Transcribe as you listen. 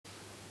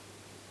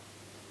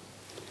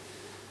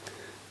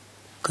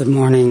Good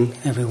morning,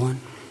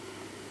 everyone.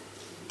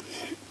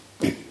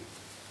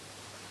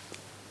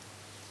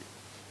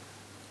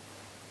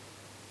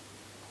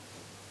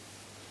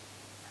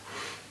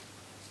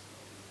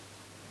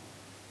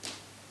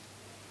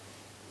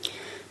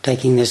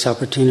 Taking this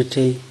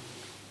opportunity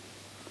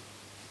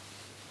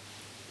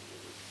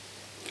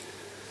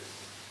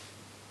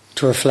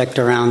to reflect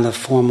around the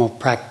formal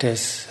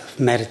practice of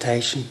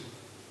meditation.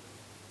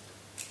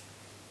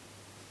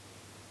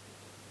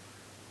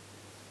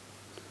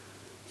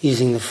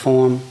 Using the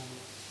form,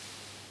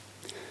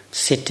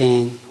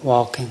 sitting,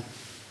 walking,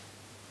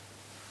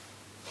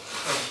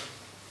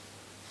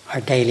 our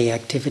daily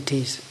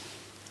activities,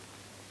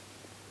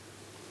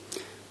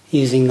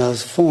 using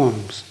those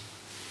forms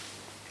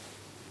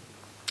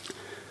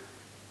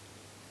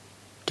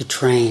to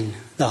train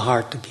the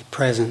heart to be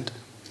present,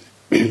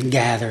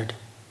 gathered,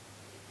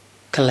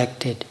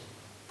 collected,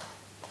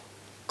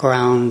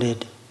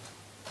 grounded,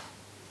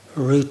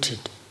 rooted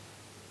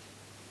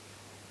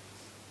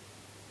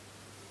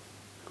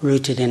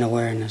in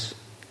awareness.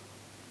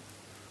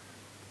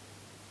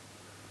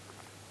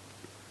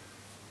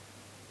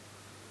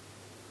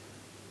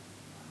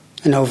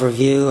 An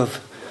overview of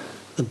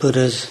the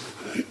Buddha's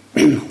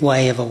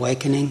way of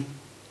awakening,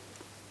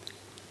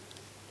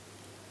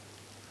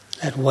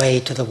 that way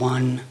to the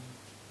one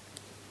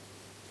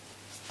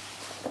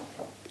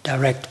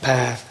direct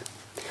path.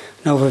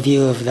 An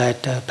overview of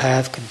that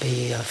path could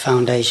be a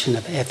foundation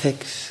of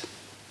ethics,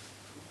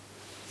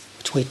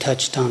 which we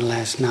touched on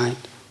last night,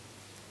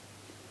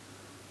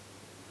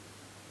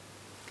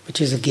 which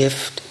is a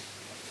gift.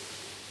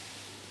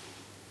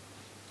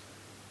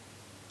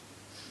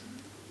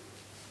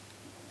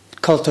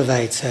 It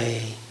cultivates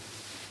a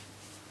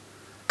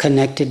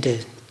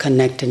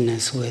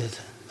connectedness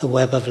with the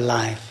web of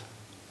life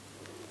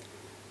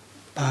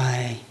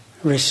by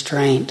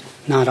restraint,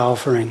 not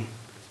offering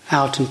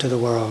out into the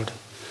world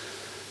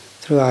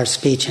through our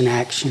speech and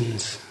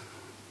actions,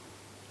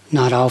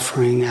 not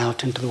offering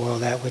out into the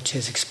world that which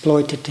is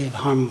exploitative,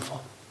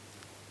 harmful.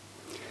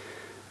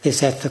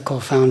 This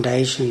ethical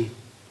foundation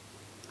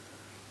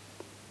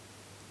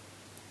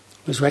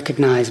was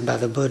recognized by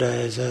the Buddha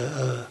as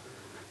a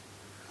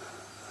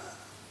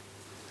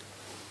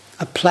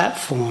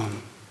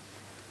platform.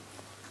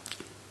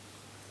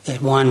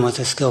 That one was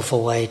a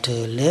skillful way to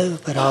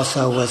live, but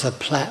also was a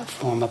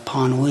platform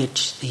upon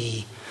which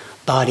the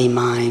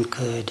body-mind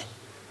could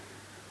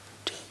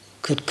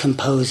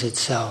compose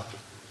itself.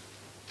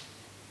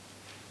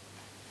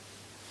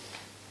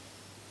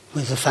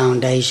 Was a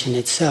foundation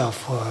itself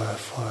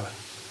for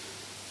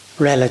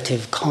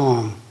relative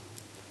calm,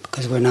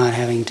 because we're not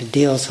having to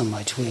deal so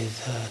much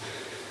with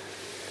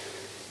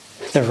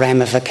the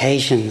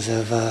ramifications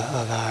of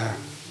our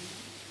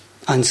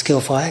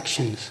unskillful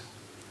actions.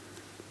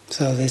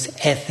 So this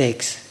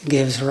ethics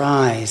gives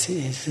rise,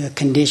 is a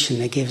condition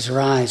that gives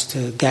rise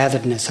to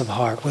gatheredness of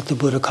heart, what the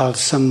Buddha called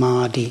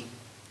Samadhi,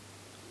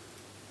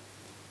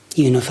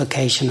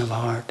 unification of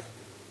heart.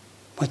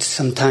 What's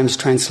sometimes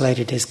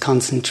translated as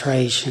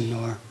concentration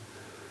or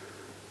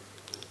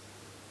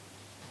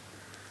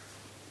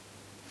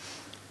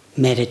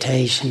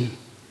meditation.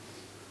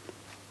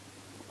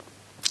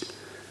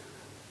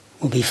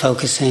 We'll be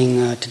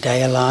focusing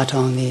today a lot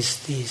on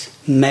these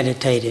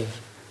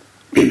meditative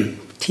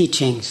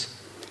teachings.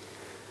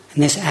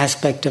 And this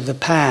aspect of the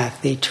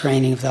path, the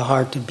training of the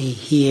heart to be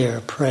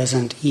here,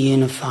 present,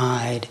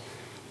 unified,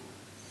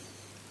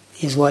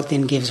 is what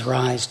then gives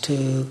rise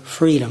to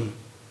freedom.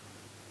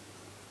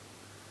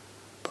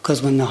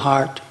 Because when the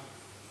heart,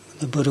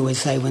 the Buddha would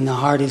say, when the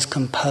heart is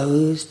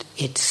composed,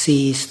 it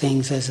sees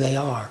things as they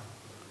are.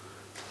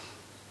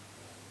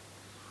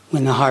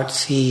 When the heart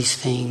sees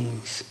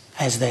things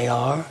as they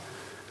are,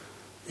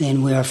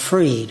 then we are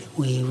freed.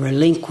 We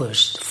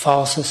relinquish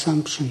false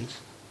assumptions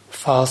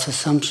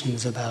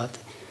about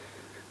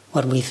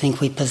what we think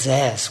we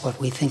possess, what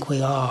we think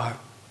we are.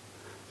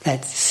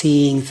 That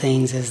seeing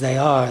things as they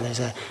are,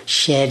 there's a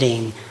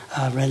shedding,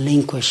 a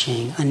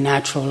relinquishing, a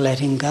natural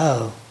letting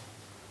go.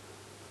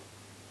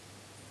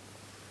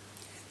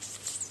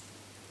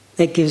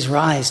 That gives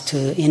rise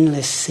to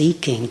endless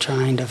seeking,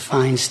 trying to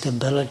find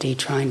stability,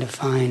 trying to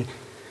find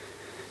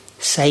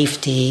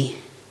safety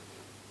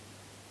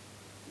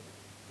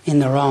in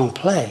the wrong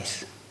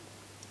place.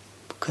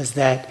 Because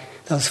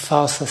those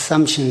false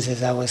assumptions,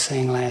 as I was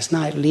saying last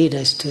night, lead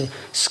us to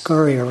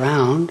scurry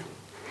around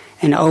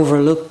and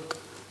overlook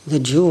the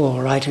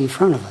jewel right in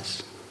front of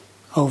us.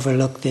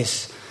 Overlook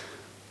this,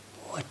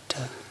 what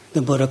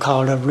the Buddha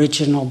called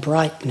original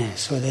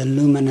brightness, or the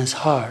luminous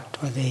heart,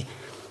 or the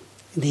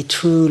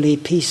truly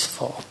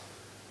peaceful.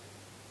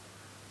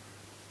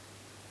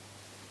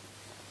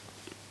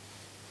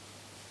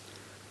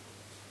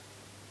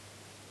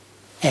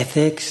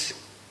 Ethics,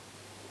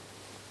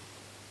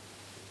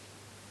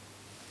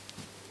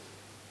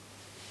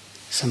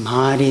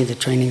 samadhi, the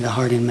training of the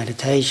heart in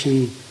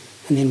meditation,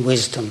 and then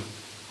wisdom,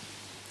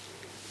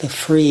 the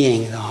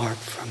freeing the heart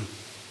from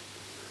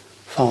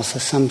false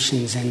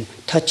assumptions and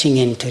touching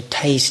into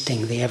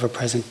tasting the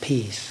ever-present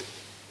peace.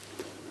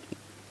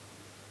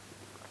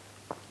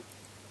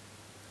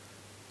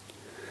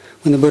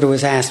 when the Buddha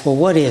was asked, well,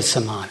 what is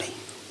samadhi?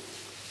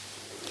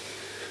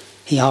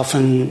 He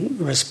often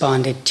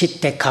responded,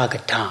 chitte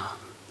kagata.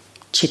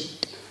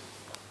 Chit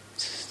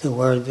is the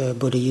word the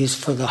Buddha used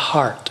for the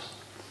heart.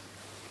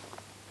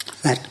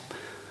 That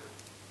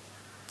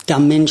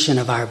dimension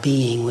of our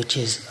being which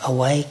is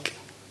awake,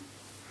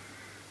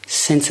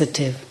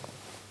 sensitive,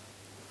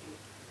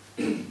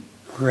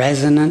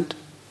 resonant.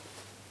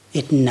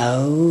 It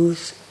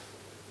knows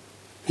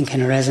and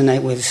can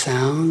resonate with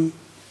sound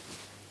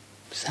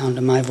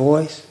of my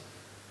voice.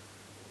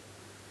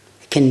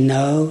 It can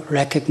know,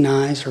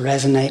 recognize,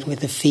 resonate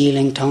with the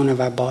feeling tone of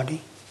our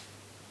body.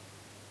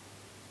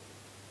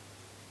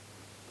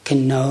 It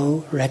can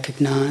know,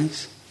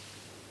 recognize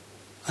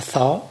a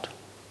thought.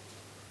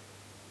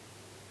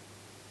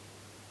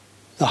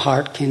 The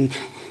heart can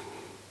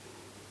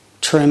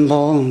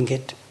tremble and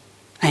get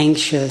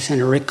anxious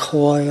and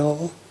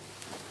recoil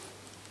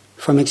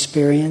from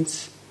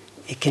experience.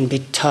 It can be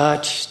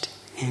touched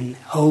and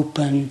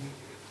open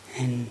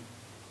and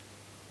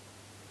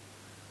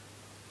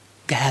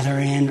gather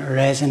in,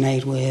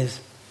 resonate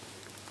with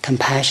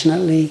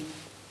compassionately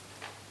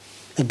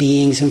the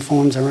beings and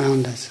forms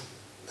around us.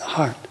 The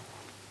heart.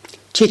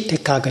 Chitta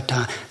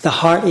kagata. The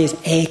heart is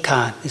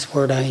eka, this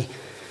word I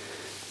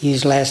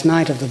used last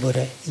night of the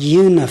Buddha,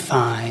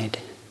 unified.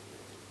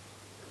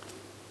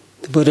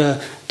 The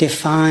Buddha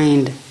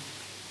defined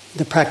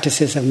the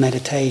practices of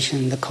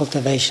meditation, the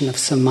cultivation of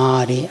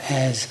samadhi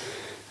as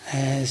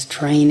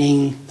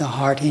training the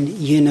heart in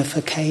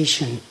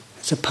unification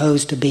as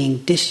opposed to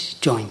being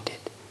disjointed,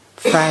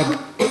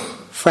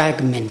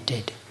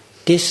 fragmented,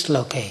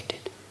 dislocated.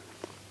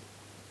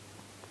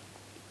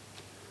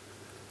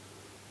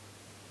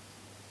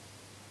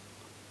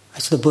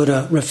 As the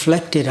Buddha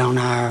reflected on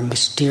our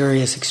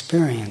mysterious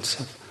experience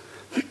of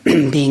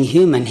being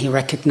human, he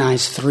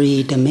recognized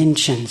three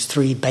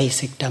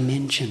basic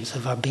dimensions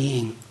of our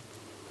being.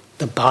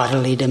 The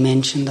bodily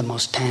dimension, the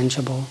most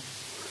tangible.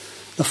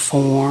 The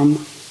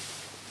form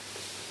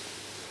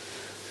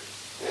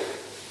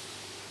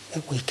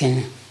that we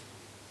can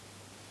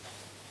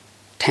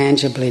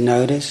tangibly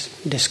notice,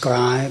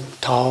 describe,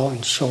 tall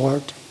and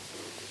short,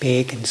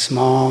 big and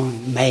small,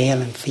 and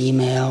male and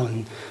female,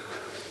 and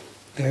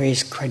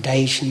various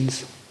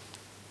gradations.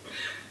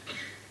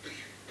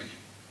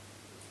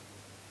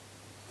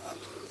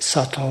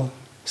 Subtle,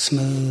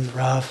 smooth,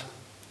 rough.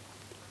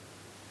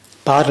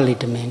 Bodily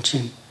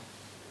dimension.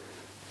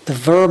 The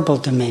verbal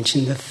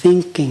dimension, the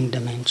thinking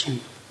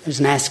dimension. There's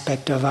an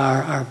aspect of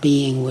our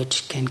being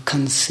which can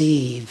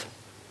conceive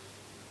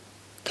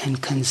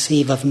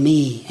of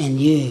me and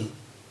you,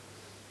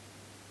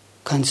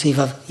 conceive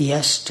of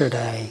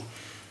yesterday.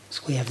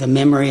 So we have the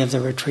memory of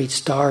the retreat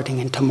starting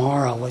and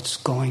tomorrow what's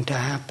going to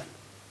happen.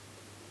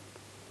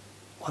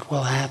 What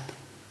will happen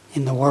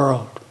in the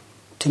world,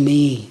 to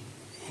me,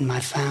 in my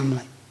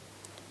family.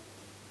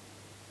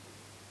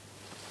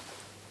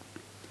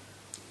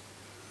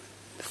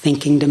 The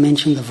thinking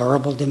dimension, the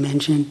verbal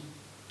dimension,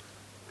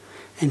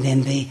 and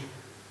then the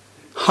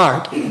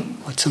heart,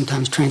 what's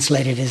sometimes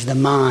translated as the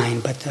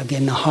mind, but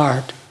again the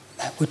heart,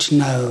 that which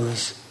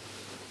knows,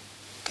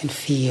 can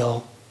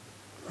feel,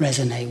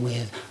 resonate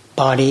with.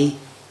 Body,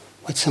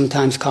 what's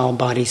sometimes called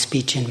body,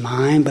 speech, and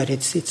mind, but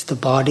it's the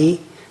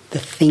body, the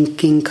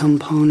thinking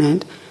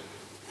component,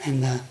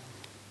 and the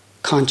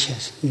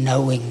conscious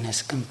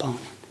knowingness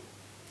component.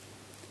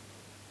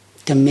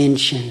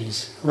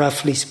 Dimensions,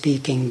 roughly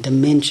speaking,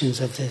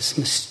 dimensions of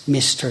this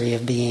mystery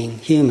of being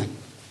human.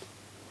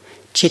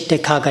 Chitta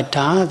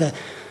kagata, the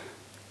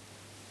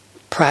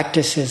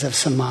practices of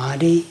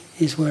samadhi,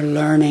 is we're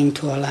learning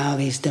to allow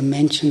these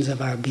dimensions of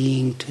our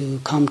being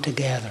to come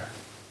together.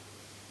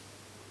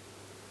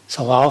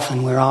 So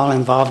often we're all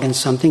involved in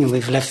something and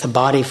we've left the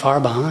body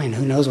far behind.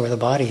 Who knows where the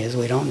body is?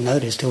 We don't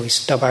notice till we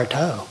stub our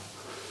toe,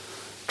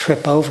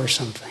 trip over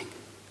something,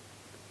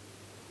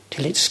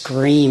 till it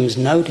screams,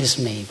 "Notice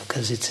me,"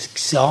 because it's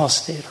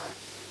exhausted or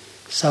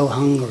so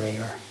hungry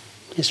or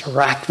just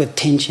racked with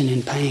tension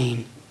and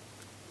pain.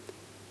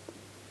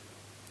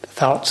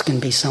 Thoughts can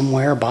be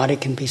somewhere, body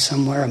can be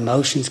somewhere,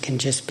 emotions can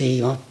just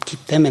be,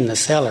 keep them in the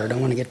cellar,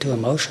 don't want to get too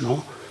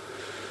emotional.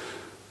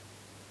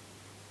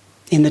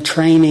 In the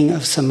training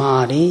of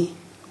samadhi,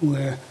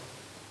 we're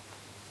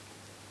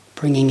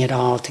bringing it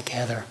all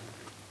together.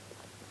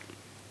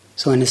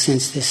 So in a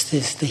sense, this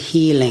is the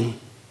healing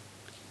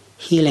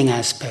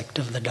aspect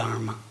of the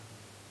Dharma.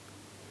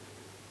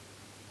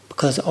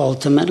 Because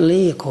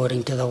ultimately,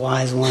 according to the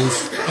wise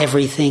ones,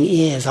 everything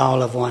is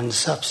all of one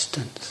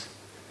substance.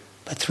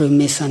 But through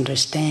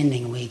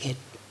misunderstanding, we get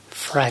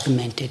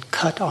fragmented,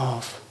 cut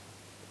off.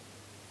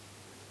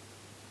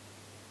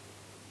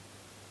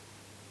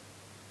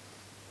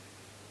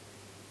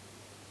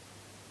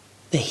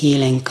 The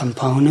healing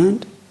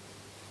component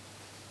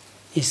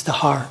is the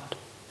heart.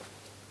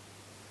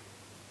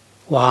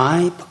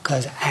 Why?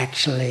 Because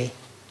actually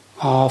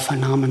all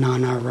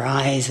phenomena are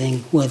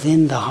rising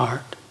within the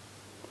heart.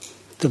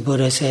 The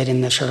Buddha said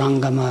in the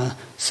Sharangama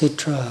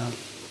Sutra,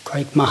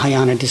 great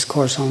Mahayana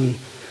discourse on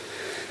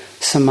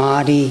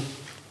samadhi,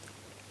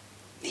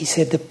 He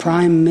said the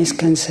prime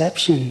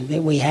misconception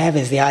that we have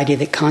is the idea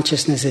that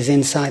consciousness is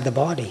inside the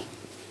body.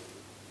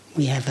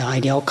 We have the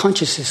idea,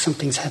 consciousness,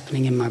 something's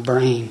happening in my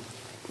brain.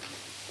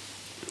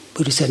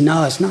 Buddha said,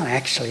 no, it's not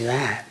actually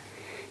that.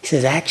 He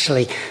says,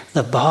 actually,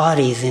 the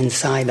body's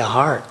inside the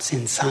heart's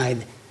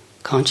inside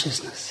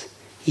consciousness.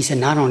 He said,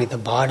 not only the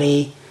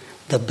body,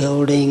 the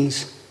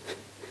buildings,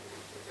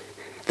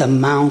 the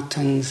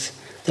mountains,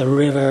 the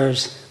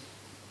rivers,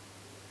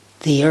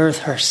 the earth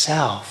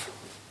herself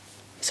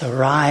is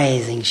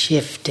arising,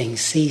 shifting,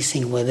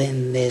 ceasing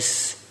within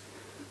this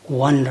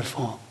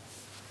wonderful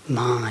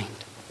mind.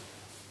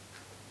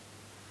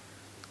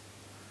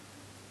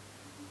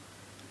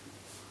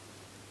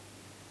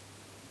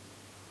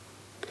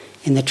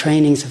 In the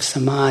trainings of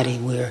Samadhi,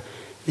 we're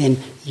then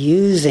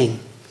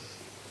using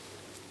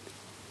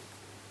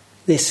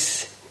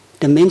this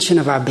dimension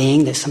of our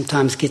being that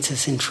sometimes gets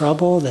us in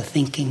trouble, the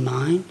thinking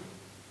mind.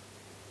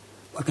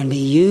 We're going to be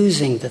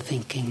using the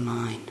thinking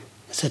mind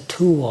as a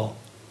tool.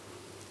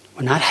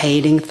 We're not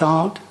hating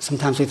thought.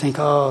 Sometimes we think,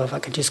 if I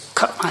could just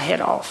cut my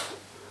head off,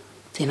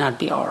 then I'd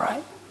be all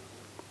right.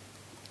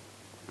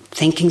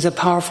 Thinking's a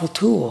powerful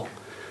tool,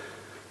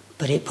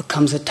 but it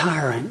becomes a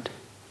tyrant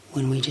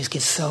when we just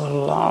get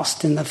so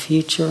lost in the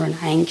future and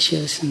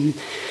anxious and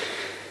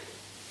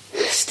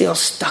still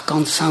stuck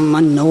on some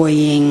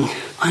annoying,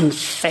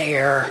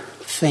 unfair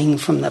thing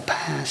from the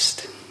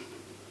past.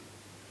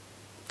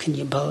 Can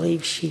you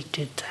believe she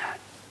did that?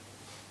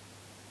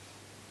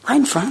 Right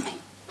in front of me.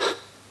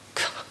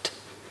 God.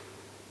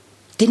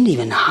 Didn't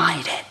even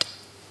hide it.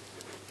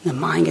 The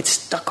mind gets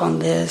stuck on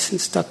this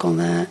and stuck on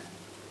that.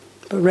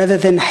 But rather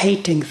than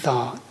hating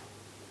thought,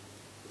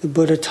 the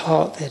Buddha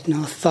taught that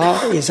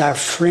thought is our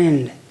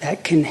friend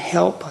that can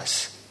help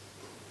us.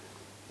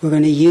 We're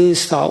going to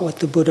use thought, what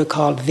the Buddha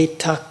called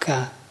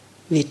vitakka,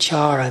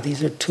 vichara.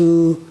 These are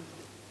two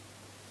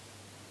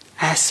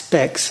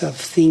aspects of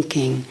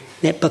thinking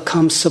that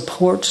become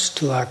supports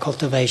to our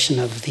cultivation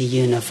of the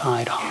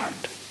unified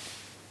heart.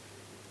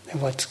 They're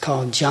what's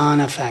called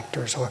jhana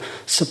factors, or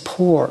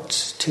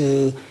supports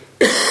to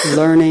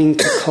learning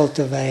to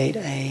cultivate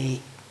a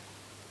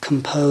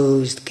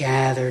composed,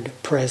 gathered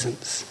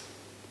presence.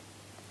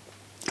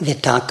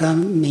 Vitakka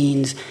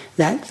means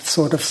that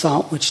sort of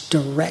thought which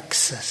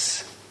directs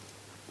us.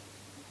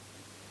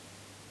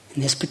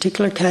 In this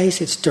particular case,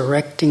 it's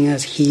directing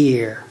us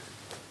here.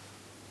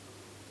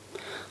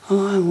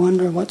 I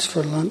wonder what's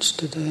for lunch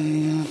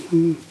today.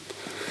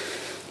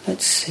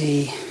 Let's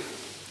see.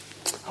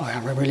 I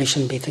really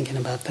shouldn't be thinking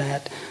about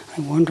that.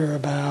 I wonder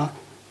about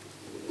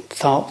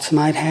thoughts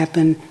might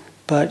happen,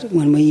 but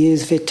when we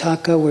use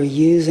vitakka, we're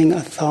using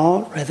a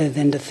thought rather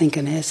than to think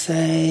an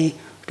essay,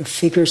 to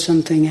figure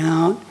something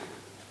out.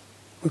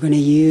 We're going to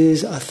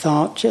use a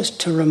thought just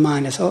to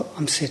remind us,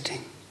 I'm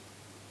sitting.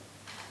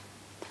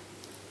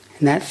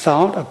 And that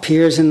thought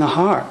appears in the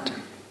heart.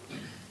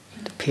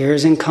 It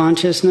appears in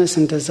consciousness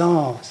and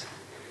dissolves.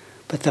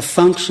 But the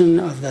function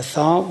of the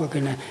thought, we're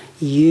going to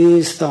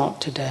use thought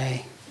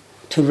today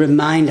to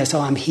remind us,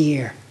 I'm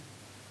here.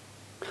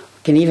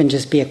 It can even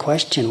just be a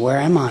question, where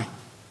am I?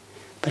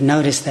 But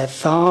notice that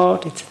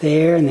thought, it's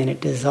there and then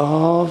it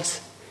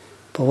dissolves.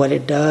 But what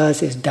it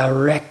does is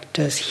direct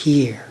us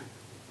here.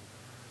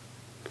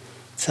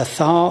 It's a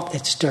thought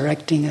that's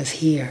directing us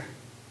here.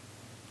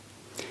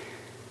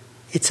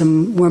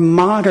 We're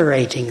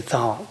moderating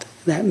thought.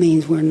 That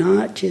means we're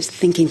not just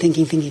thinking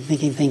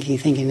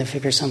to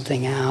figure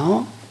something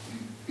out.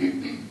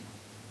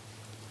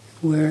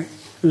 We're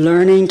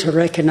learning to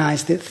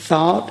recognize that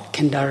thought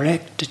can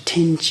direct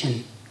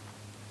attention.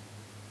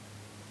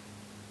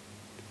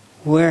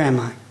 Where am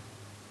I?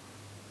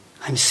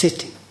 I'm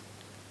sitting.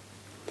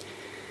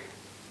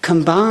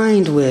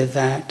 Combined with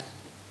that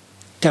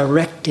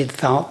directed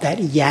thought, that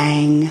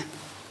yang,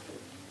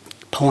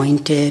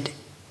 pointed,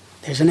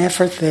 there's an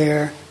effort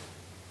there,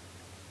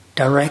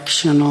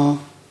 directional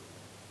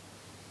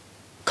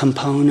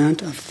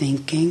component of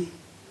thinking.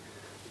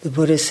 The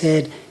Buddha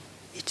said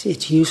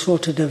it's useful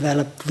to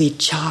develop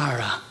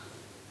vichara,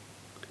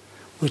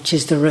 which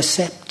is the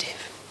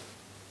receptive,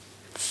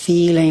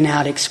 feeling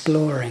out,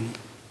 exploring.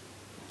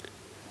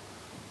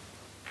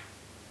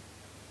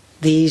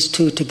 These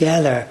two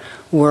together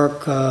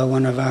work,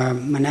 one of our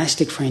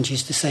monastic friends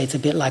used to say, it's a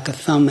bit like a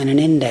thumb and an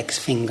index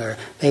finger.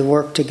 They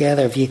work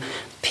together. If you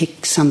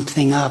pick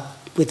something up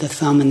with the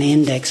thumb and the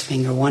index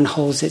finger, one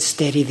holds it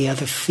steady, the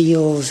other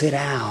feels it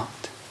out.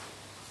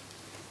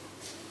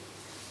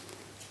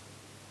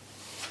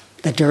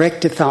 The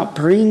directed thought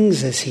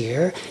brings us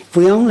here. If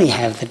we only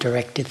have the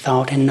directed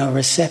thought and no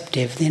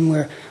receptive, then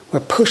we're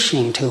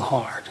pushing too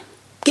hard.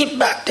 Get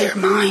back there,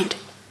 mind.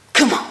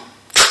 Come on.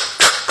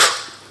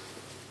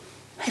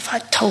 If I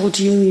told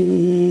you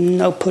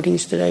no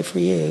puddings today for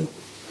you,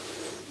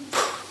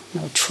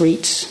 no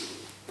treats,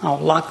 I'll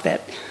lock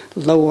that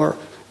lower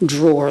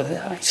drawer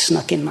that I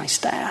snuck in my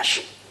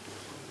stash.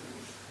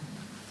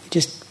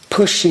 Just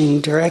pushing,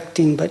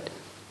 directing, but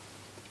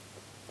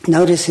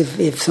notice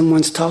if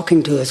someone's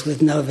talking to us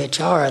with no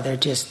vichara, they're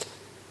just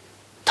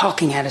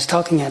talking at us.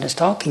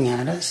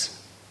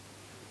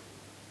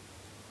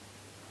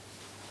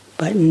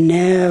 but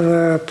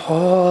never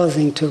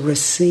pausing to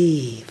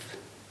receive.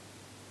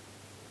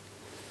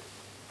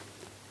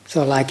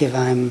 So like if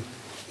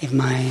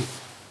my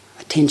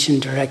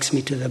attention directs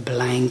me to the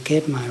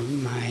blanket,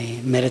 my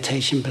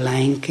meditation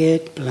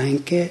blanket,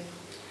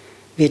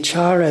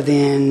 vichara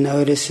then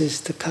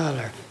notices the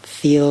color,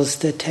 feels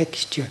the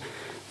texture.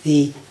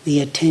 The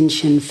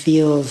attention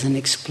feels and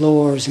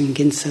explores and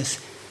gets a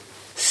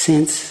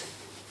sense.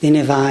 Then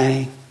if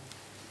I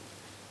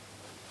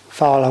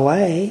fall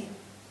away,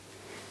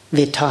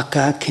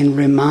 vitaka can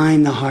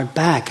remind the heart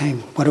back, hey,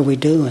 what are we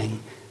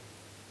doing?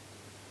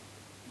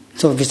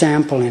 So for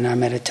example, in our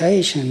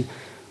meditation,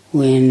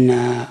 when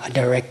a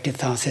directed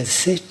thought says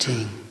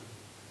sitting,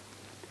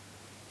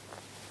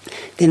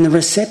 then the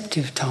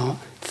receptive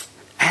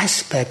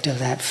aspect of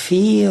that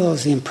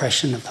feels the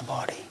impression of the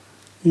body,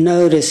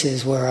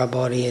 notices where our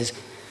body is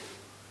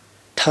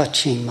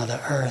touching Mother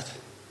Earth,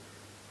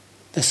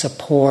 the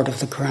support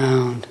of the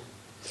ground,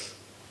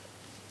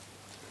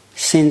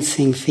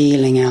 sensing,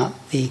 feeling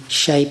out the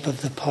shape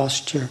of the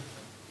posture,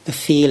 the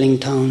feeling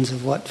tones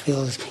of what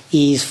feels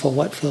easeful,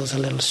 what feels a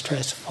little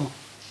stressful.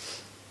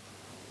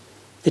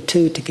 The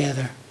two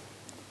together.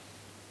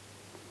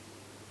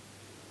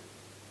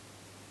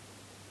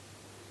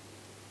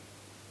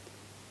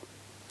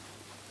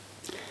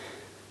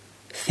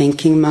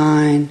 Thinking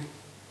mind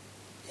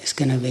is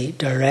going to be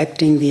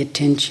directing the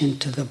attention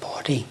to the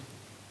body.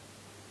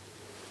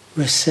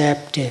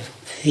 Receptive,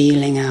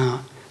 feeling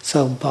out.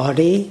 So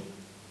body,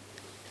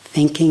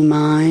 thinking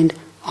mind,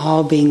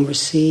 all being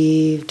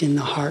received in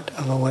the heart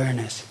of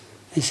awareness.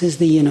 This is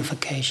the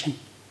unification.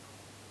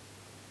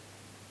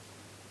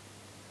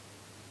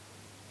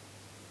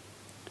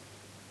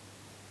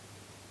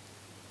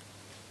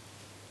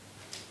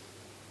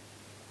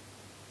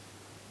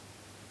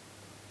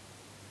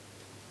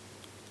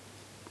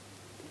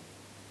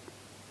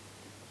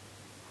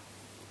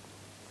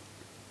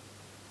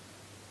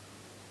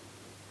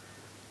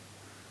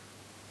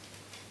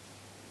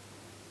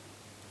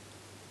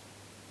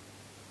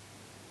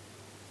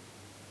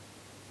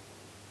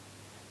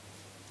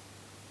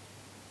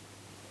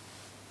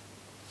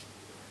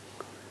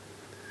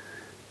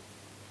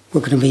 We're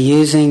going to be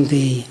using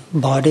the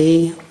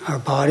body, our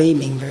body,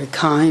 being very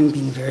kind,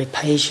 being very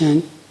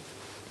patient,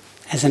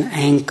 as an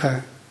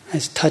anchor,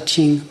 as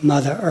touching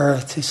Mother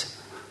Earth, this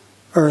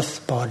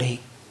earth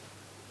body,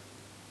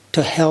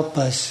 to help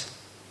us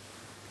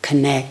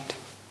connect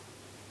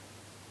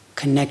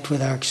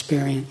with our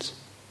experience.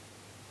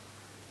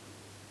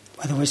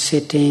 Whether we're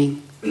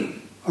sitting,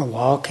 or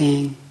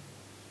walking,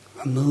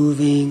 or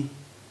moving,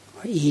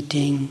 or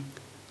eating,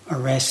 or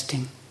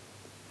resting.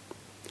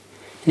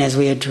 And as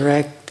we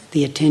direct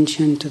the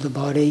attention to the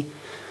body,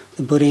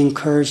 the Buddha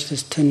encouraged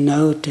us to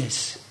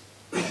notice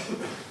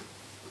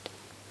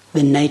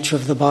the nature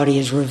of the body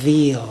is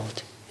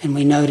revealed. And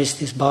we notice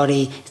this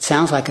body, it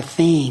sounds like a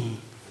thing,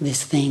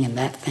 this thing and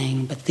that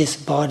thing, but this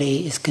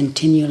body is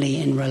continually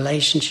in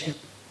relationship.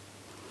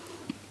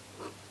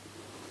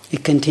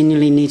 It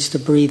continually needs to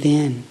breathe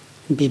in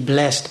and be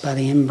blessed by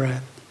the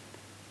in-breath.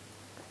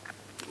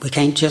 We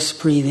can't just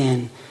breathe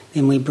in,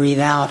 then we breathe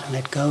out and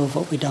let go of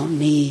what we don't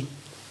need,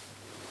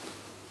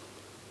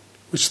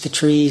 which the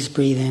trees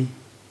breathe in.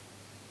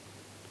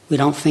 We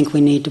don't think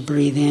we need to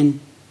breathe in.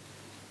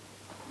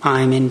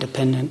 I'm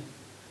independent.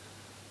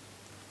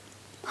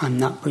 I'm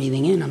not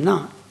breathing in. I'm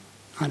not.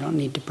 I don't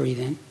need to breathe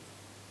in.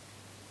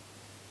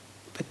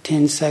 But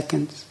 10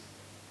 seconds.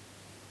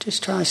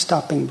 Just try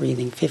stopping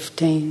breathing.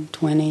 15,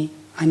 20.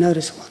 I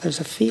notice, well, there's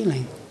a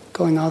feeling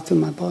going all through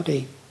my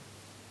body.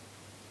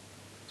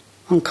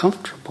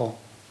 Uncomfortable.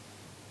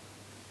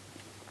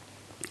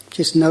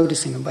 Just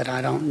noticing it, but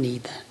I don't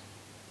need that.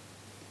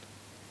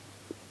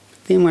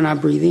 Then when I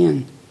breathe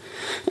in,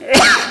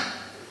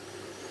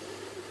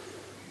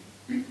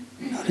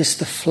 notice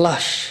the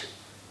flush.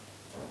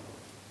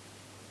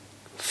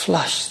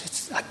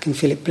 I can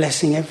feel it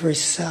blessing every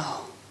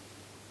cell.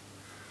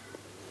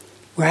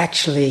 We're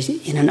actually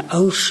in an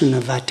ocean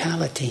of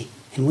vitality,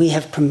 and we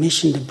have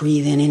permission to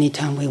breathe in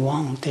anytime we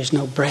want. There's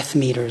no breath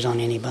meters on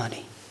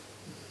anybody.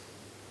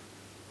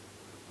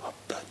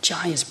 But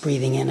Jai is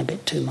breathing in a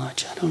bit too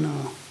much. I don't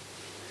know.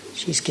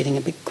 She's getting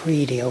a bit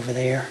greedy over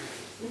there.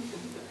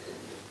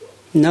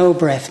 No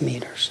breath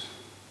meters.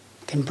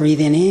 Can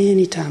breathe in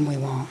anytime we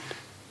want.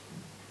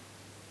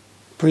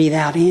 Breathe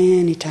out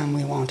anytime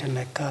we want and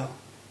let go.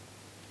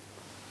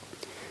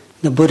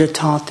 The Buddha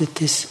taught that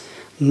this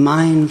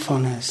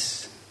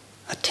mindfulness,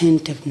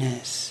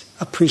 attentiveness,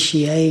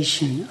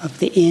 appreciation of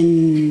the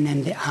in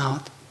and the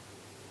out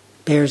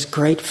bears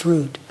great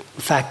fruit.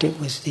 In fact, it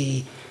was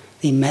the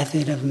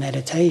method of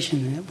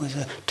meditation. It was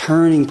a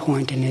turning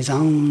point in his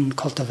own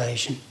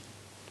cultivation.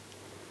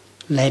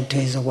 Led to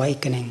his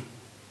awakening.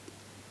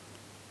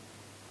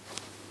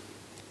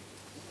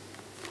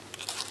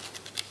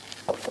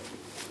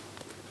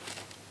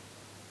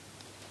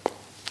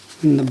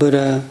 And the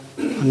Buddha,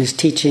 on his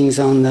teachings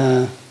on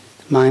the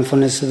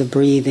mindfulness of the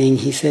breathing,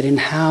 he said, and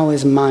how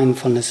is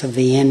mindfulness of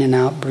the in and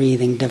out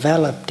breathing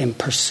developed and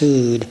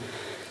pursued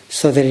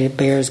so that it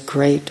bears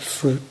great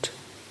fruit?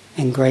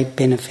 and great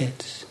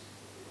benefits.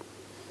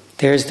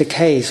 There is the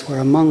case where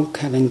a monk,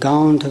 having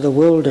gone to the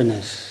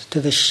wilderness,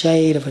 to the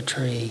shade of a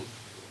tree,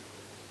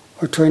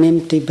 or to an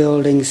empty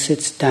building,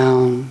 sits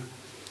down,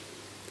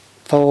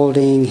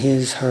 folding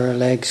his/her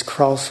legs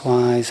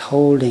crosswise,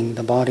 holding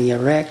the body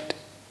erect,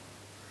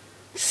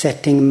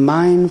 setting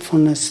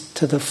mindfulness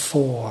to the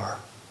fore,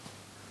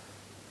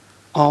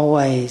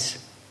 always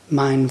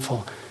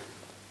mindful,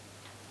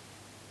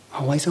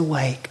 always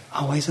awake,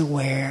 always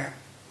aware,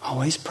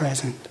 always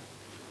present,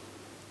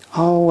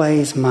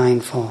 always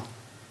mindful.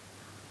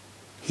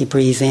 He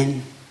breathes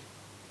in,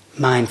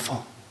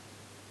 mindful.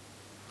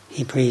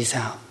 He breathes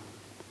out.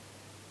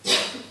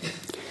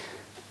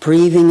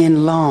 Breathing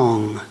in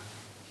long,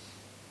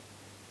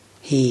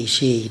 he,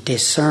 she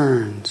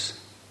discerns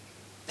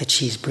that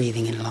she's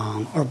breathing in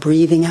long. Or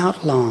breathing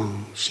out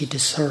long, she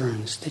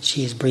discerns that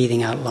she is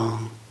breathing out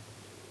long.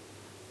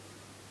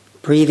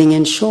 Breathing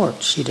in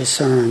short, she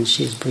discerns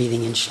she's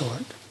breathing in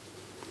short.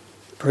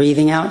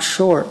 Breathing out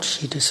short,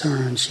 she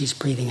discerns she's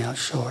breathing out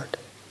short.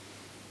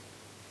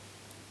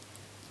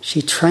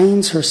 She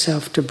trains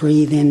herself to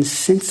breathe in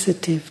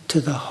sensitive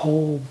to the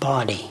whole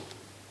body.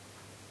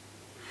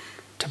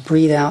 To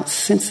breathe out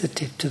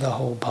sensitive to the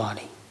whole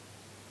body.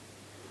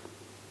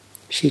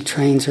 She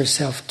trains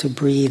herself to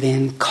breathe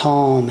in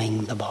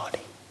calming the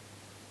body.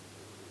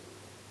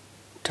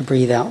 To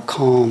breathe out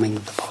calming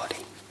the body.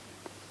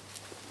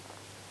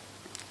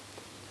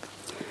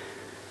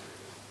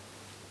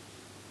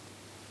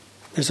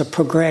 There's a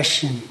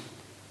progression.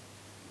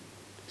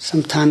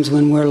 Sometimes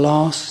when we're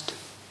lost,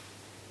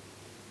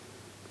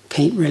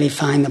 can't really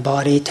find the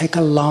body, take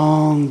a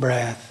long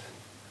breath.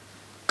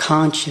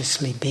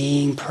 Consciously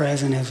being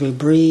present as we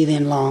breathe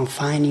in long,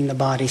 finding the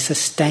body,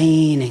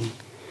 sustaining.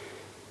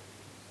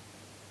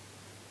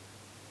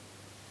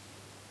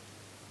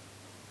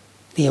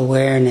 The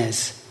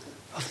awareness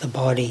of the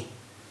body,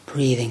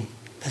 breathing,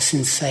 the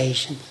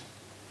sensations.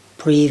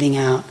 Breathing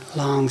out,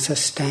 long,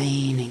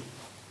 sustaining.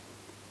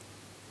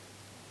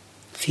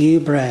 Few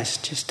breaths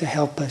just to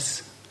help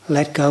us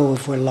let go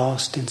if we're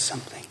lost in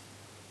something.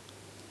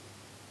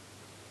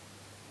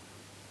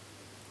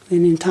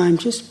 And in time,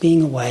 just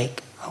being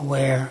awake,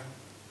 aware,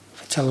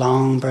 if it's a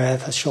long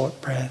breath, a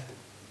short breath.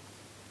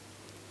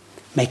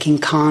 Making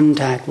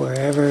contact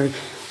wherever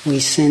we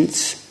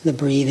sense the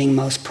breathing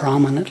most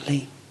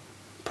prominently,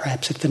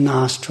 perhaps at the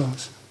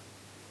nostrils,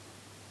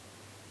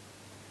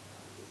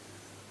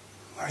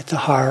 or at the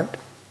heart,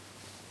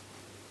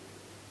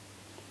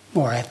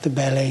 or at the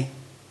belly.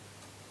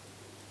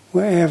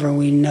 Wherever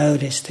we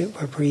notice that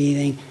we're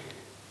breathing,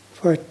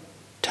 for a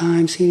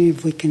time, seeing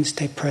if we can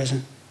stay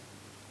present.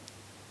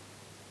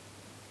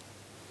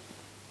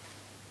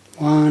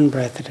 One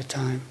breath at a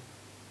time.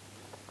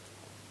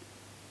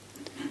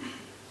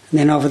 And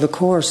then over the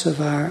course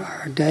of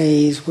our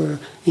days, we're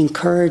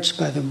encouraged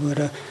by the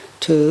Buddha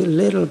to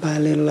little by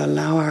little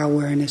allow our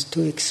awareness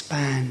to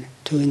expand,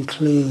 to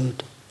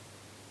include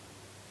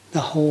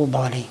the whole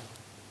body.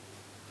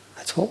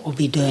 That's what we'll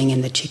be doing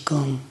in the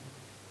Qigong.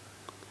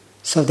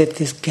 So that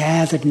this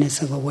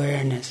gatheredness of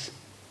awareness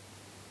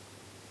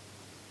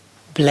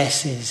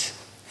blesses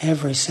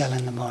every cell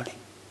in the body.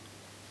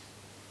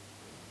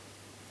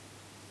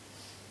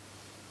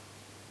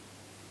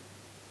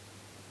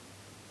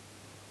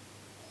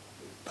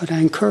 But I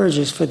encourage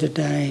us for the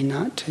day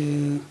not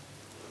to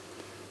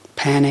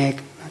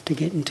panic, not to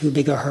get in too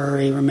big a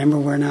hurry. Remember,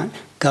 we're not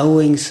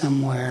going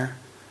somewhere.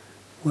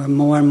 We're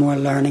more and more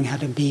learning how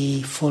to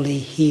be fully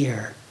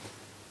here.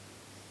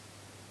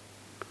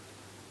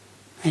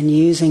 And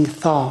using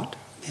thought,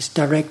 this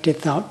directed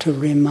thought, to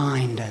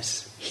remind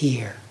us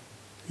here,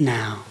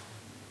 now,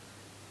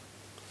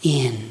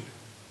 in,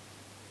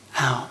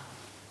 out.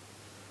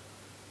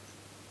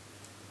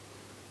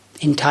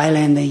 In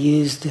Thailand they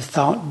use the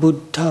thought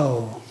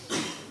Buddho,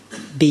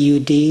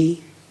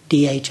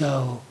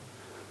 B-U-D-D-H-O,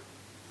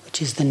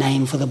 which is the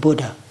name for the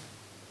Buddha.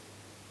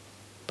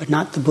 But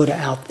not the Buddha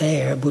out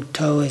there.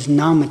 Buddho is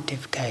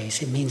nominative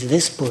case. It means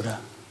this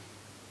Buddha,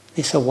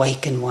 this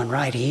awakened one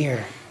right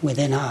here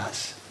within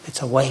us.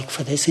 It's awake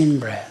for this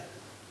in-breath.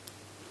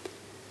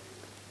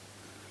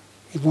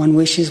 If one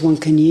wishes, one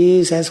can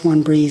use, as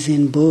one breathes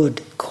in,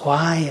 Bud,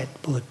 quiet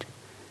Bud.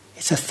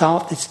 It's a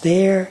thought that's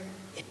there,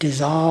 it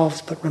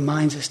dissolves, but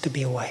reminds us to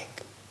be awake.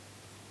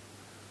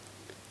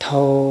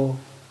 To,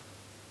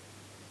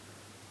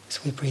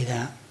 as we breathe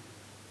out.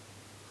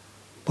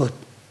 Bud.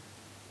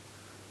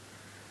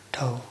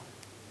 To.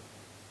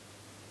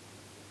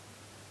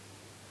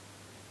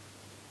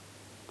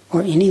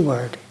 Or any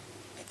word,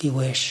 if you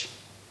wish,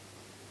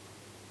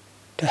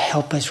 to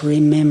help us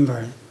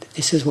remember that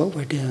this is what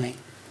we're doing.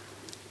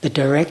 The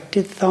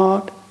directed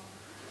thought,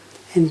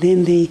 and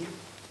then the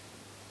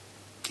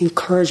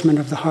encouragement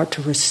of the heart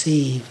to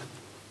receive.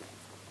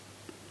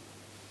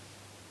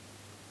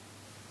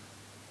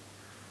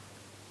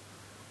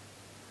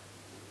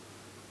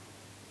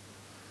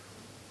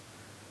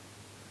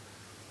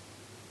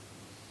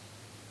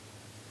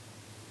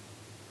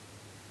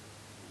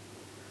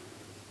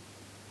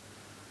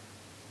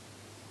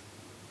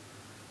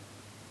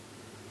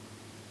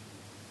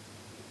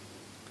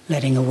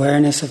 letting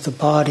awareness of the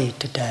body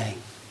today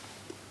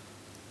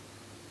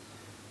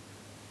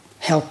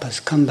help us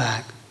come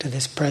back to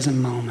this present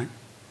moment,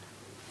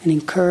 and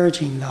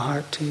encouraging the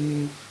heart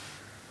to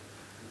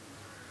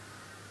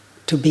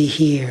be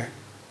here.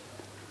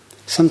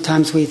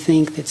 Sometimes we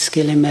think that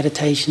skill in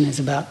meditation is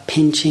about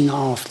pinching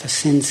off the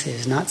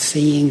senses, not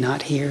seeing,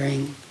 not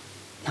hearing,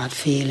 not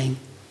feeling.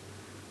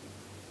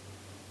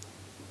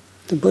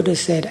 The Buddha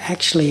said,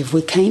 actually, if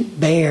we can't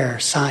bear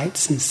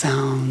sights and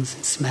sounds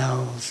and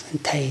smells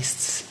and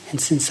tastes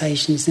and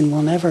sensations, then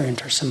we'll never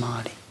enter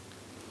Samadhi.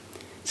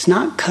 It's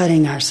not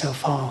cutting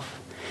ourselves off.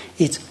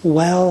 It's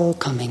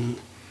welcoming,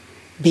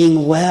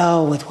 being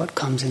well with what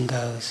comes and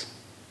goes.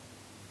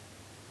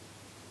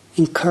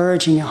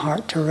 Encouraging your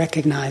heart to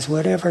recognize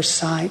whatever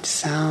sight,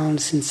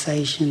 sound,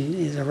 sensation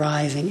is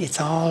arising, it's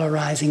all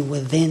arising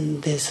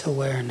within this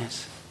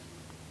awareness.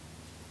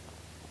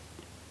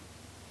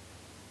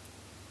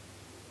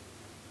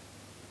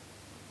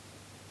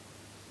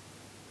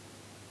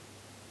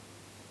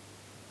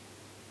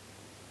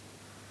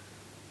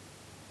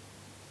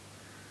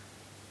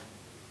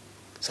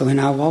 So in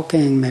our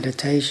walking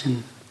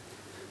meditation,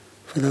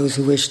 for those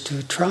who wish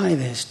to try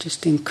this,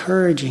 just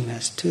encouraging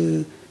us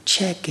to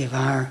check if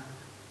our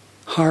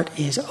heart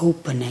is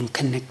open and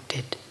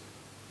connected.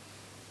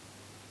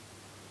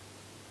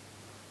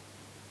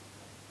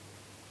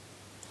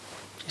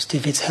 Just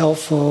if it's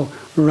helpful,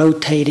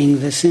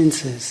 rotating the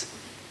senses.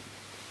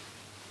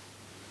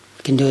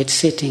 We can do it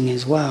sitting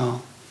as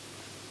well.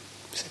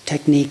 It's a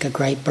technique a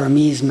great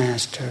Burmese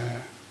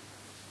master,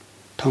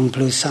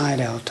 Tongplu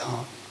Sayadaw,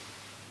 taught.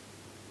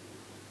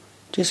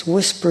 Just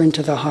whisper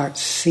into the heart,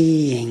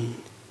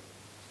 seeing.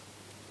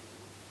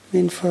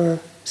 Then for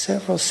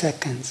several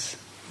seconds,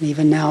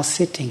 even now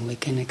sitting, we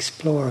can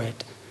explore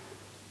it.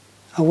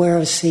 Aware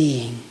of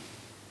seeing.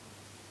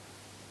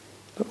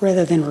 But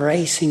rather than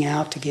racing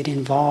out to get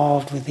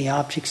involved with the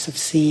objects of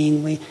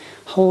seeing, we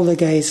hold the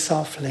gaze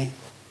softly.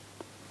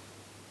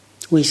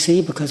 We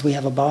see because we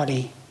have a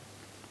body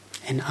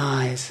and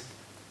eyes.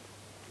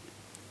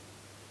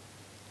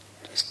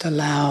 Just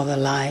allow the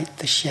light,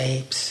 the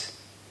shapes.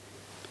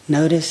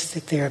 Notice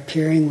that they're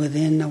appearing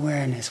within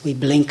awareness. We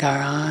blink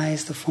our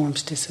eyes, the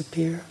forms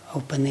disappear.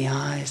 Open the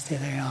eyes, there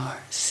they are,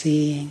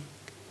 seeing.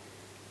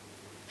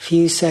 A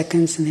few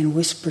seconds and then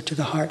whisper to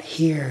the heart,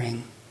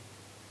 hearing.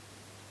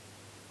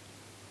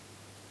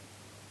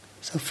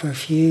 So for a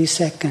few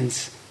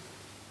seconds,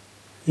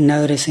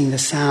 noticing the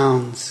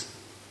sounds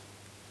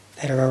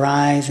that are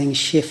arising,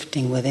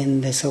 shifting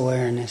within this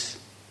awareness.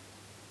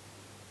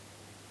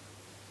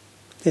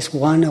 This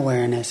one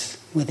awareness,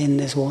 within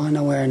this one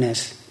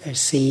awareness, there's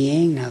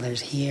seeing, now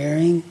there's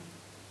hearing.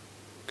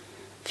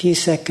 A few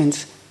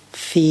seconds,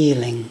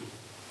 feeling.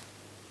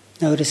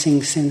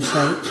 Noticing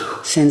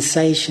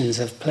sensations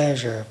of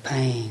pleasure,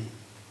 pain.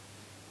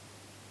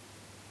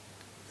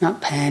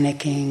 Not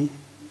panicking,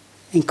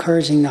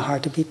 encouraging the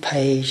heart to be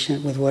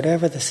patient with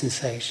whatever the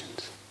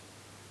sensations.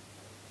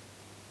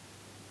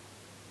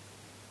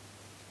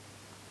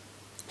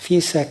 A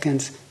few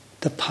seconds,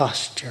 the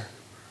posture.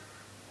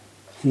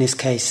 In this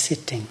case,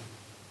 sitting.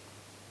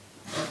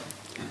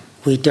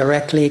 We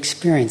directly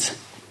experience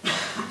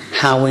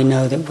how we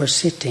know that we're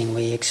sitting.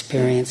 We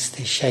experience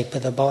the shape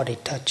of the body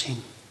touching.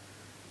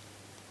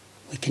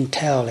 We can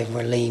tell if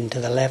we're leaned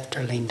to the left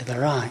or leaned to the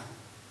right.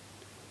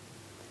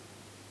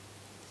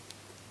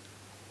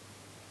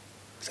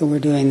 So we're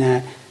doing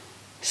that,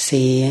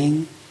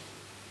 seeing,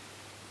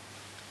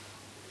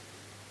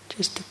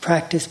 just to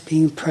practice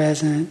being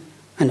present,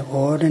 an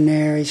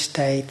ordinary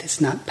state that's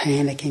not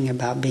panicking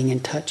about being in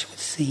touch with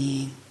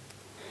seeing,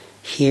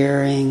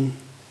 hearing,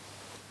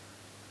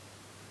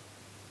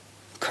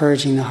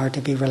 encouraging the heart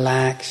to be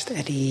relaxed,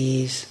 at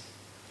ease,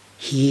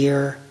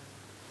 hear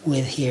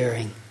with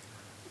hearing.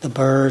 The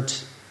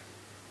birds,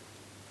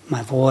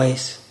 my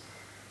voice.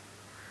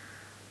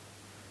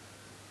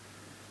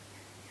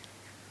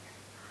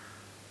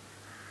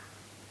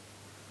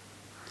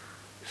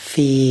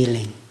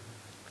 Feeling,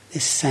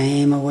 this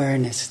same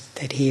awareness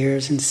that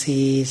hears and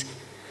sees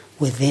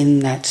within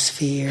that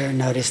sphere,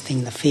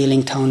 noticing the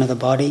feeling tone of the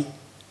body.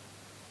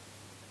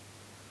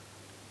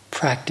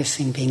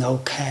 Practicing being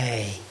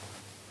okay.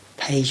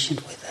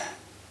 Patient with that.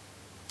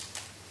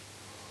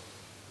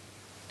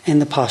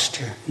 And the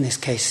posture, in this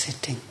case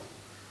sitting.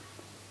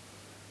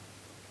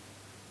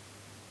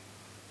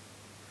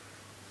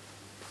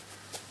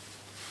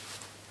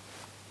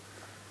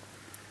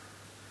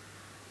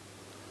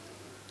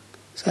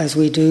 So as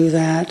we do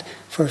that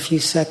for a few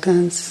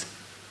seconds,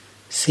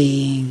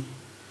 seeing,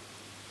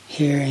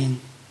 hearing,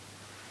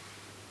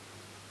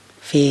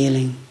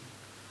 feeling,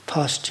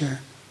 posture,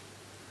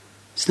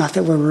 it's not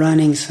that we're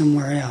running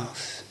somewhere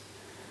else.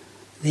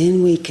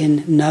 Then we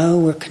can know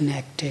we're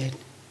connected.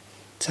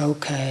 It's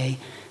okay.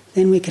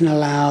 Then we can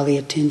allow the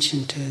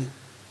attention to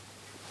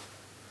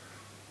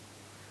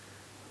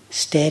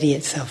steady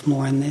itself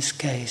more in this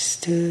case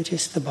to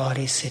just the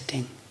body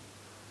sitting.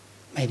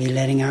 Maybe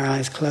letting our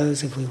eyes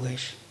close if we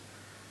wish.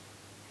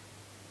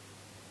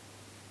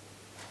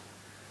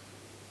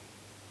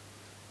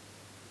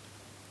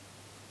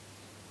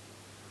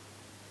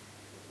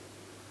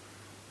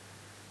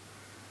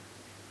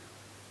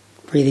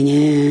 Breathing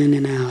in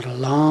and out, a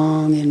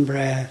long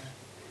in-breath.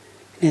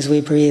 And as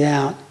we breathe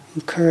out,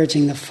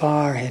 encouraging the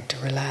forehead to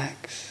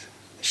relax,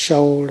 the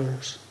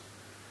shoulders,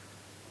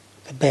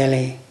 the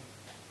belly.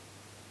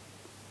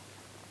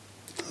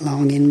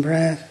 Long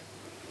in-breath.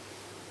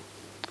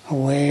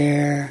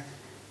 Aware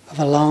of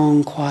a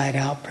long, quiet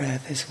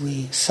out-breath as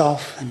we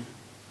soften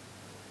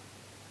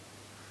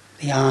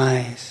the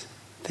eyes,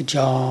 the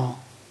jaw,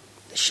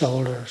 the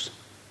shoulders.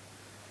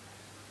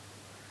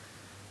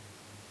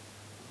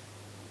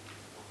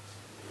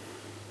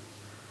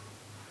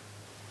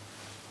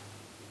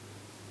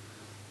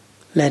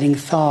 Letting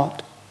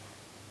thought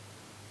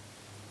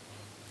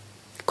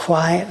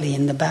quietly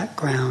in the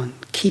background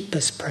keep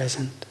us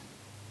present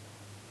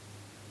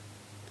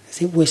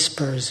as it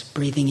whispers,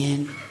 breathing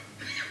in,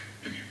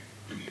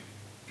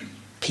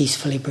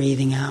 peacefully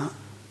breathing out,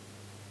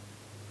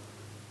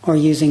 or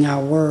using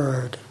our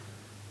word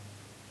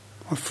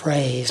or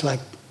phrase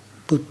like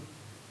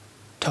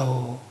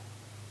Bhutto,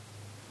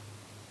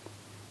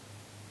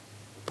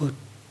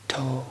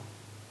 Bhutto.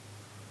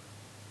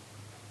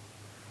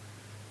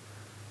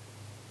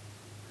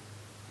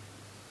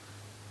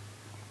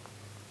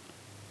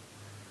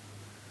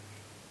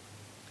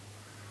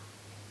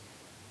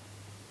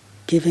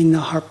 Giving the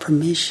heart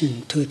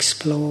permission to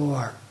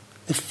explore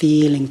the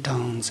feeling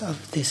tones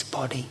of this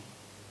body,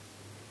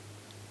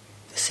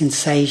 the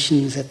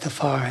sensations at the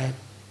forehead,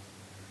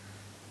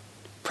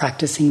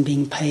 practicing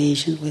being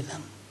patient with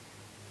them,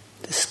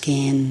 the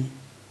skin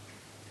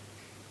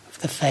of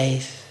the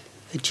face,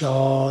 the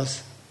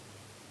jaws,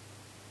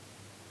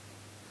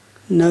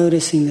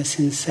 noticing the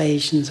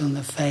sensations on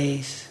the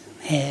face,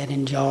 head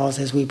and jaws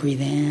as we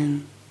breathe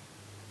in.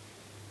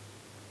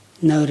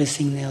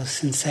 Noticing those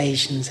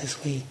sensations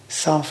as we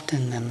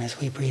soften them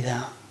as we breathe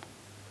out.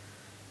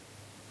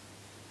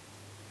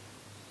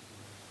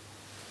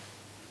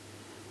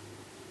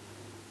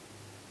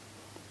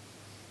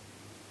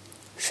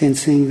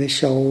 Sensing the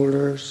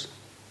shoulders,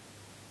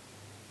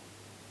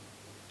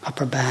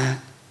 upper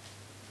back.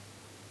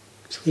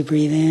 As we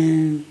breathe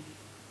in,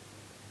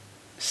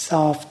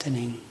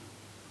 softening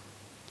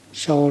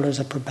shoulders,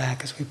 upper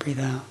back as we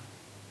breathe out.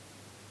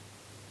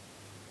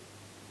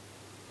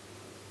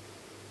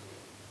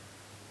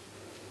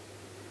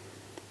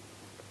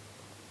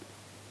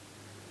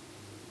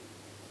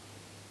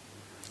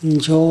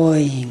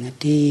 Enjoying a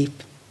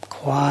deep,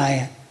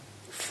 quiet,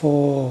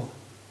 full,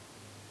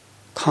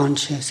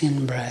 conscious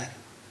in-breath.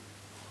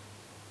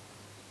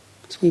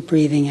 As we're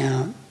breathing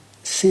out,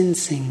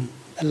 sensing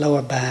the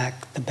lower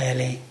back, the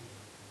belly,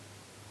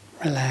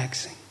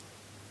 relaxing.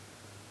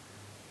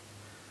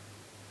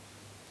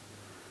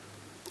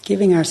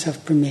 Giving ourselves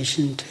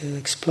permission to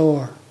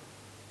explore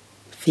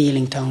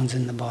feeling tones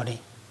in the body.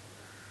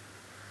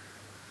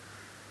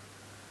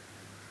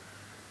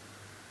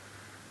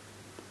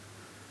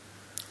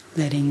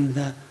 Letting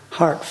the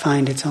heart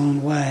find its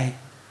own way.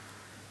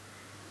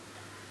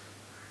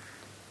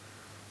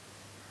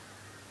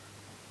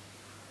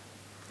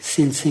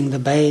 Sensing the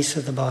base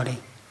of the body,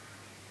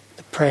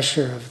 the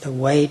pressure of the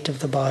weight of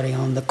the body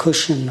on the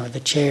cushion or the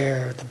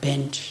chair or the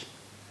bench.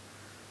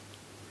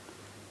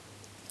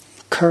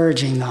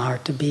 Encouraging the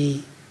heart to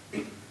be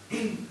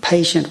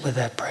patient with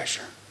that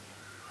pressure.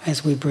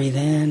 As we breathe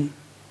in,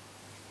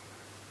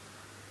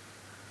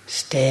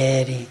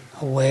 steady,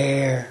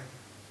 aware,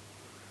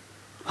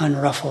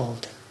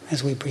 unruffled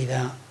as we breathe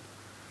out.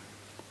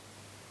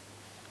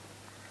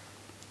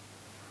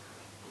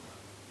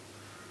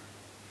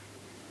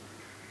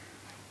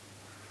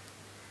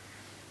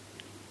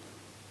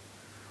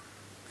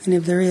 And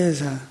if there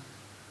is a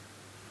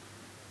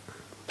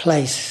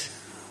place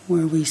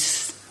where we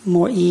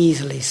more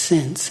easily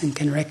sense and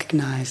can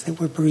recognize that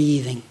we're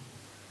breathing,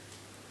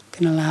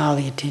 can allow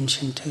the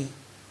attention to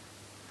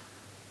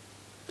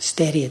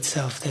steady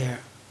itself there.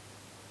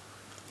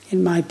 It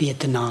might be at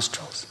the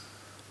nostrils.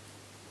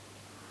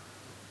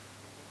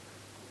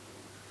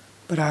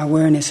 But our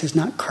awareness is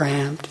not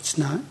cramped, it's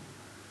not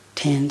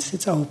tense,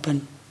 it's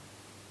open.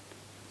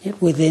 Yet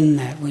within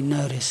that we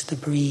notice the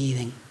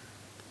breathing,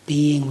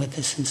 being with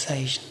the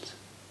sensations.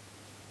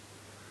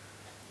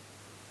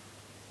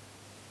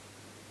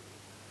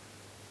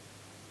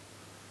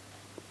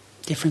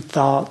 Different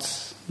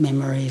thoughts,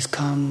 memories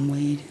come,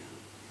 we're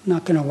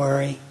not going to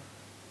worry.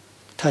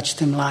 Touch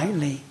them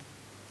lightly,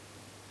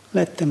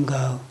 let them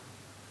go.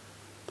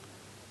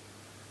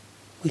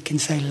 We can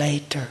say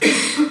later.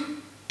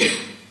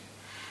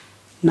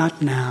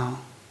 Not now,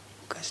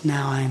 because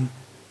now I'm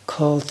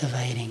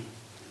cultivating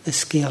the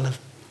skill of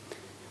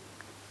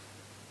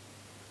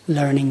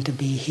learning to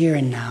be here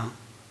and now.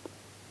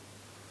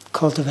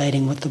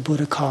 Cultivating what the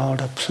Buddha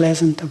called a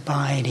pleasant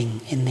abiding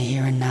in the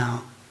here and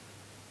now.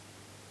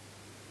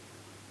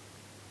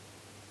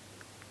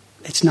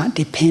 It's not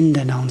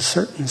dependent on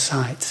certain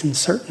sights and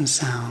certain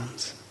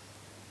sounds.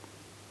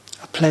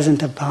 A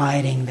pleasant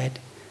abiding that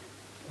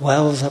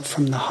wells up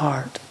from the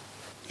heart.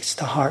 It's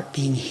the heart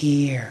being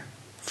here.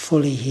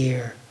 Fully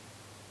here,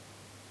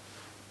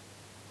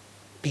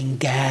 being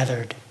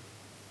gathered,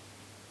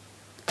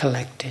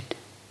 collected.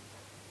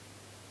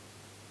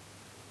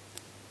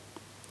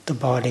 the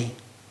body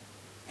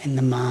and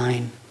the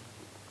mind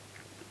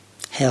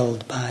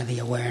held by the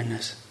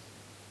awareness.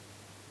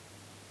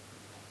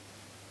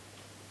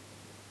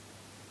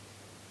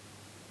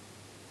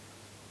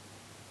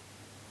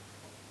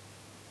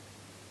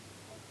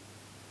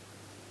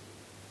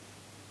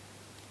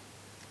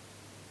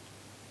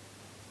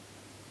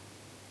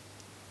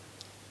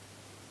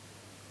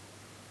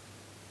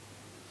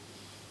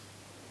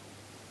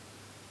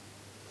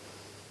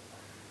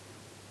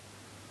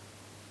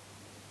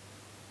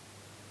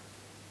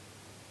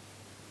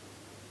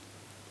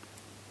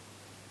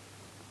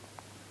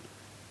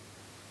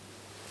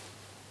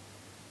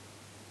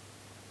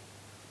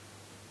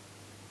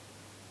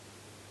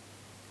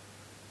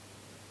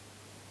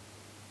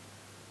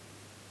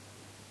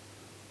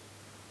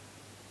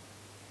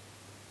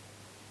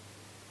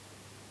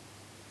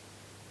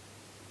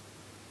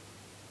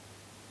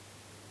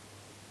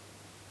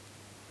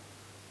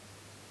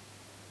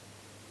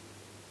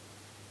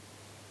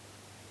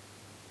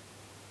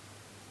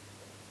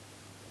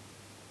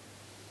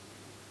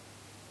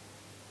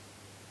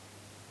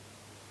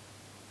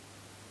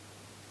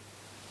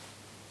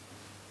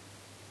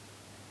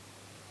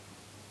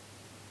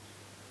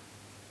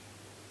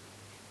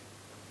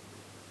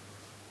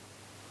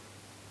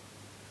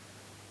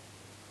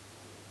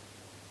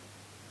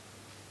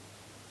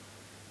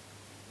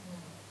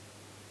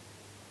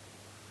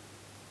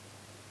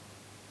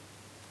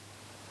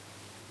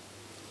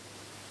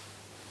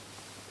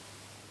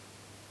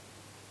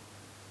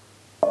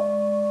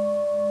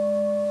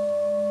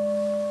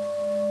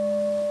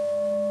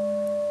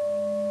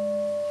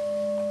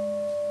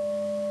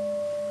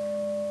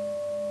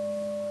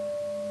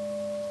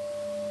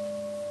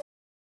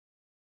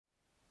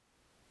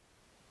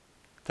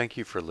 Thank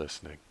you for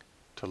listening.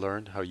 To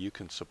learn how you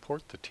can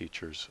support the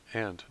teachers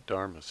and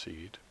Dharma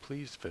Seed,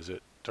 please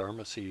visit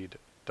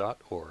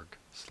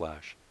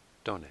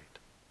dharmaseed.org/donate.